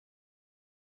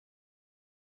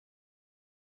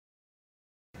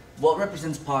what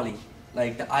represents Poly?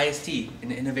 Like the IST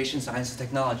in innovation, science, and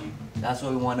technology. That's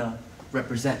what we want to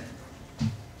represent.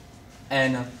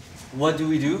 And what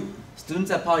do?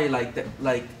 Students at Poly,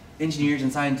 like engineers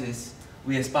and scientists,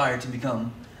 we aspire to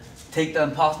become. Take the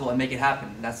impossible and make it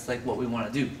happen. That's like what we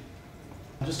want to do.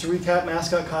 Just to recap,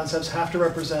 Mascot concepts have to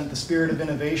represent the spirit of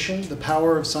innovation, the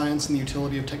power of science, and the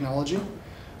utility of technology.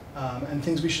 And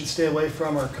things we should stay away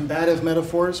from are combative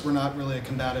metaphors. We're not really a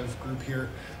combative group here.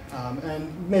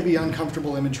 And maybe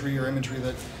uncomfortable imagery or imagery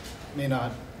that may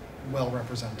not well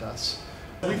represent us.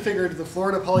 We figured the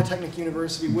Florida Polytechnic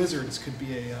University wizards could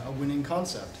be a winning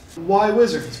concept. Why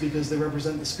wizards? Because they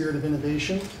represent the spirit of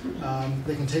innovation.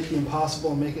 They can take the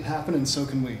impossible and make it happen, and so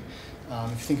can we. If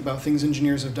you think about things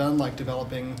engineers have done, like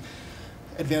developing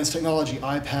advanced technology,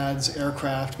 iPads,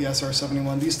 aircraft, the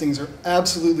SR-71, these things are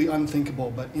absolutely unthinkable,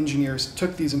 but engineers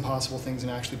took these impossible things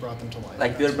and actually brought them to life.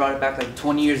 Like, if you had brought it back like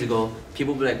 20 years ago,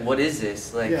 people would be like, what is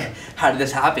this? Like, how did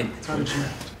this happen? How did you know?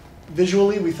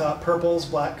 Visually, we thought purples,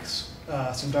 blacks,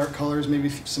 some dark colors, maybe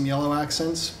some yellow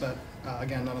accents, but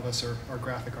again, none of us are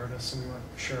graphic artists, so we weren't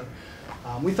sure.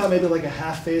 We thought maybe like a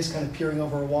half face kind of peering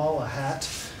over a wall, a hat.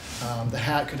 The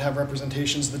hat could have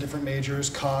representations of the different majors,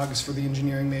 cogs for the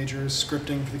engineering majors,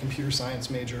 scripting for the computer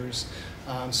science majors,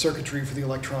 circuitry for the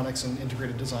electronics and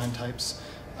integrated design types.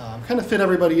 Kind of fit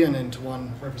everybody into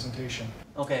one representation.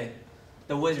 Okay,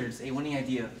 the wizards, a winning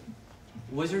idea.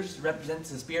 Wizards represents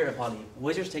the spirit of Poly.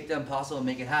 Wizards take the impossible and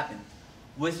make it happen.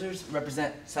 Wizards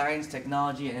represent science,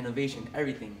 technology, and innovation,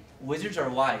 everything. Wizards are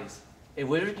wise. A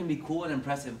wizard can be cool and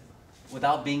impressive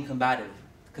without being combative,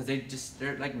 because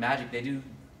they're like magic. They do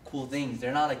cool things.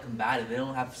 They're not like combative. They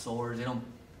don't have swords. They don't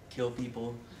kill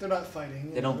people. They're not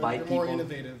fighting. They don't bite people. They're more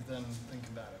innovative than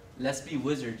combative. Let's be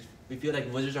wizards. We feel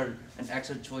like wizards are an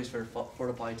excellent choice for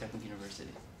Florida Polytechnic University.